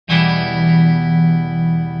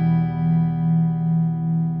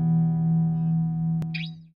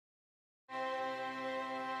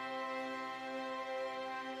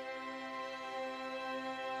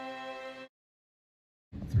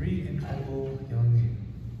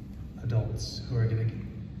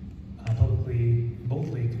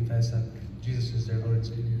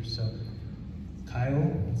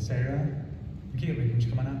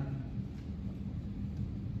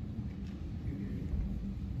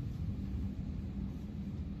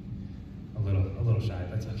little shy,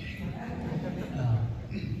 that's okay.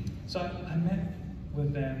 So I met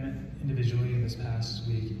with them individually this past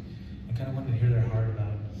week and kind of wanted to hear their heart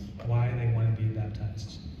about why they want to be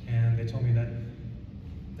baptized. And they told me that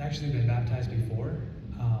they've actually been baptized before,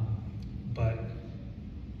 but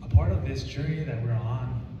a part of this journey that we're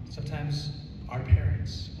on, sometimes our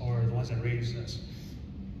parents or the ones that raised us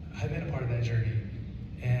have been a part of that journey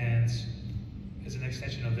and is an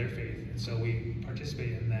extension of their faith. And so we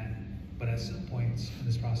participate in that. But at some points in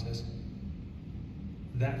this process,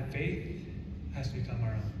 that faith has to become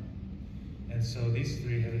our own. And so these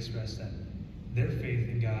three have expressed that their faith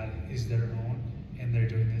in God is their own, and they're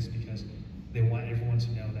doing this because they want everyone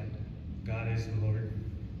to know that God is the Lord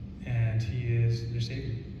and He is their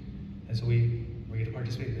Savior. And so we get to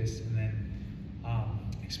participate in this and then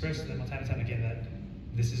express to them time and time again that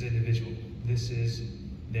this is individual. This is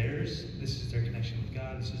theirs. This is their connection with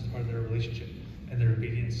God. This is part of their relationship and their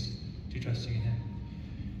obedience to trusting in Him.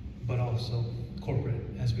 But also corporate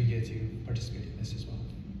as we get to participate in this as well.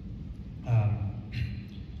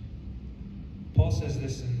 Paul says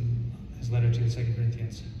this in his letter to the 2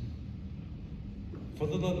 Corinthians. For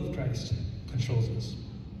the love of Christ controls us.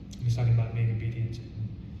 And he's talking about being obedient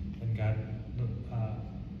and God,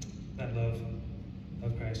 that love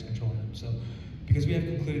of Christ controlling him. So, because we have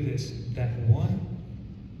concluded this, that one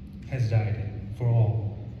has died for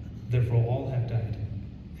all, therefore all have died.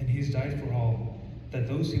 And He's died for all, that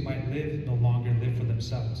those who might live no longer live for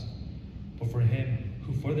themselves, but for Him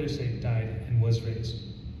who for their sake died and was raised.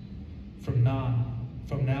 From now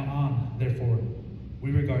on, therefore, we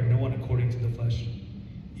regard no one according to the flesh,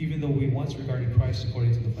 even though we once regarded Christ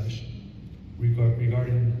according to the flesh. We regard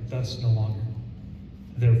Him thus no longer.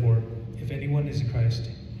 Therefore, if anyone is in Christ,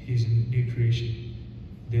 he is a new creation.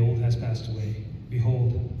 The old has passed away.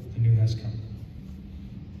 Behold, the new has come.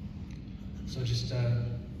 So just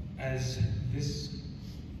as this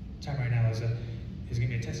time right now is going to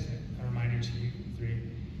be a testament, a reminder to you three,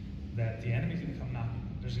 that the enemy's going to come knocking.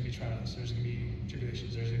 There's going to be trials. There's going to be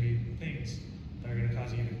tribulations. There's going to be things that are going to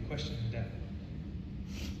cause you to question and doubt.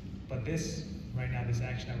 But this, right now, this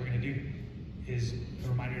action that we're going to do is a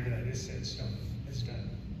reminder that this set in stone. It's done.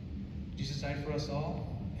 Jesus died for us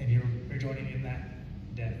all, and you're joining in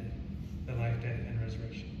that death, the life, death, and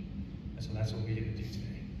resurrection. And so that's what we get to do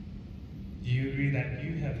today. Do you agree that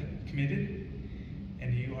you have committed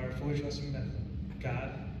and you are fully trusting that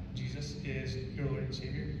God, Jesus, is your Lord and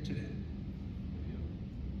Savior today?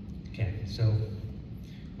 Okay, so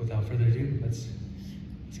without further ado, let's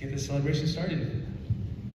get this celebration started.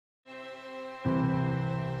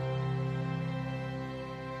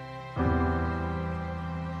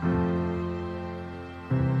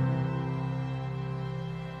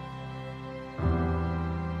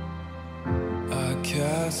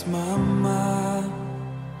 Cast my mind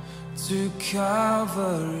to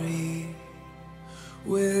Calvary,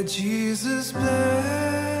 where Jesus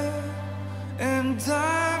bled and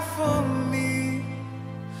died for me.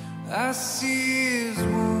 I see His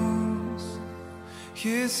wounds,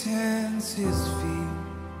 His hands, His feet,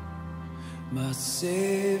 my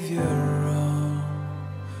Savior on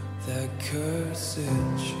that cursed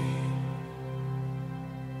tree.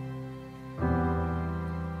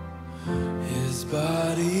 His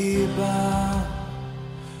body bound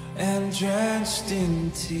and drenched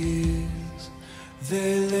in tears,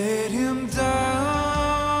 they laid Him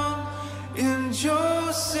down in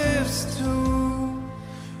Joseph's tomb,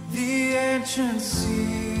 the entrance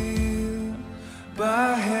sealed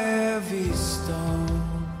by heavy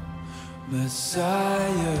stone.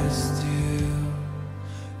 Messiah still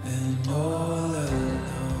and all alone.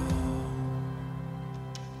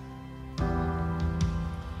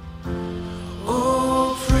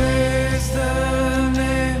 Oh, praise the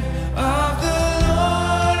name of the Lord.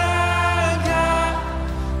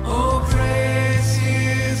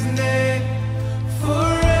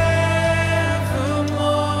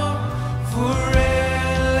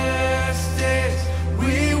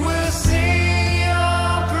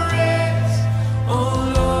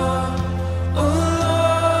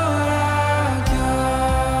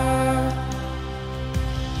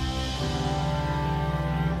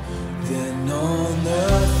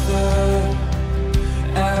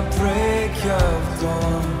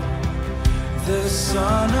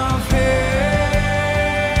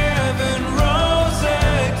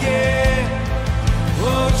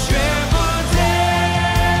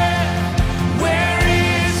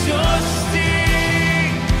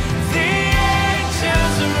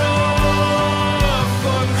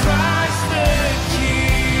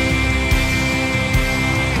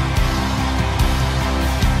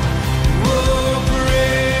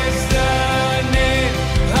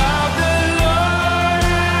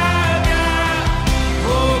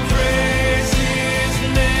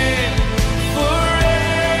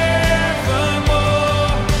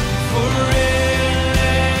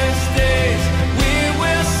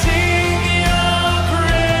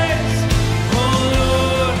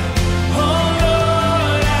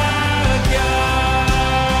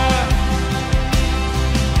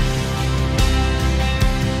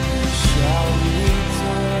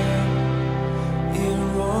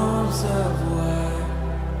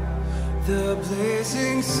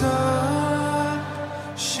 blazing sun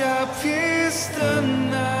shall pierce the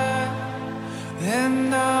night,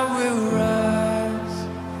 and I will rise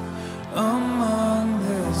among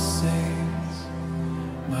the saints,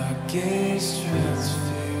 my gaze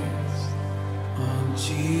transfixed on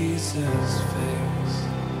Jesus' face.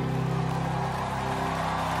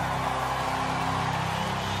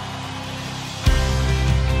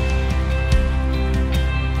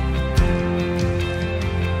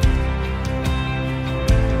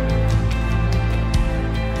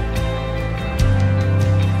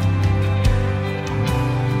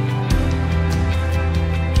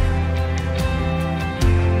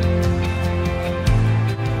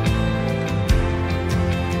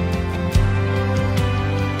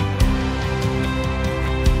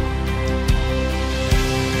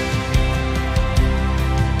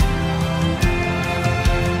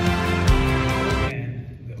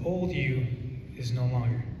 Is no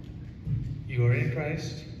longer. You are in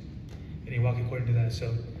Christ, and you walk according to that.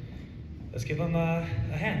 So let's give him a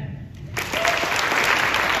hand.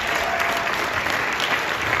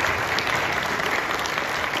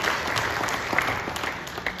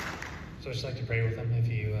 So I'd just like to pray with them if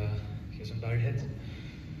you give some bow your heads.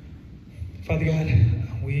 Father God,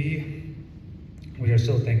 we are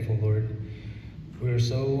so thankful, Lord. We are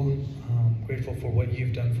so grateful for what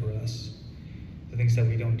you've done for us, the things that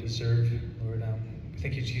we don't deserve, Lord.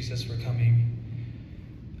 Thank you, Jesus, for coming,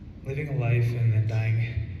 living a life, and then dying,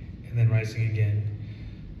 and then rising again.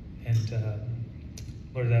 And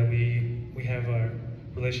Lord, that we have our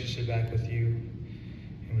relationship back with you,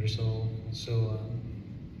 and we're so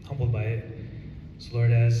humbled by it. So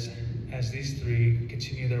Lord, as these three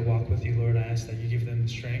continue their walk with you, Lord, I ask that you give them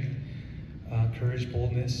strength, courage,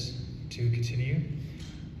 boldness to continue.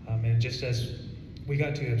 And just as we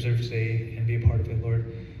got to observe today and be a part of it,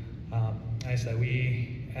 Lord, I ask that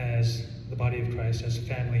we, as the body of Christ, as a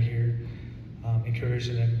family here, encourage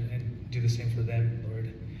them and do the same for them,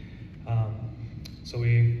 Lord. So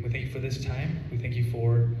we thank you for this time. We thank you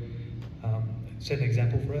for setting an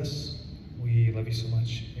example for us. We love you so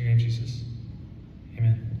much. In your name, Jesus.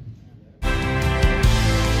 Amen.